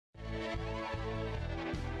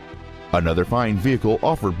Another fine vehicle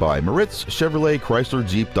offered by Moritz Chevrolet Chrysler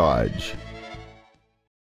Jeep Dodge.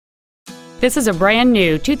 This is a brand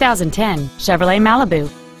new 2010 Chevrolet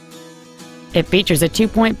Malibu. It features a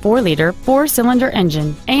 2.4-liter four-cylinder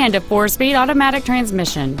engine and a 4-speed automatic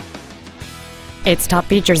transmission. Its top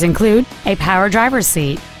features include a power driver's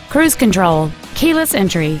seat, cruise control, keyless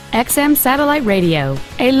entry, XM satellite radio,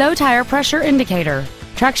 a low tire pressure indicator,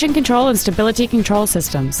 traction control and stability control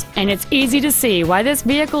systems, and it's easy to see why this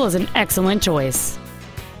vehicle is an excellent choice.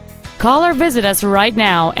 Call or visit us right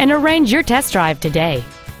now and arrange your test drive today.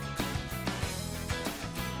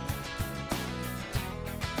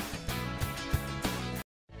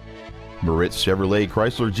 Moritz Chevrolet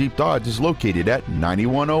Chrysler Jeep Dodge is located at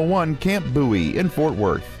 9101 Camp Bowie in Fort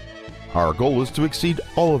Worth. Our goal is to exceed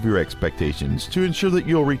all of your expectations to ensure that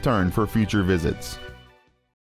you'll return for future visits.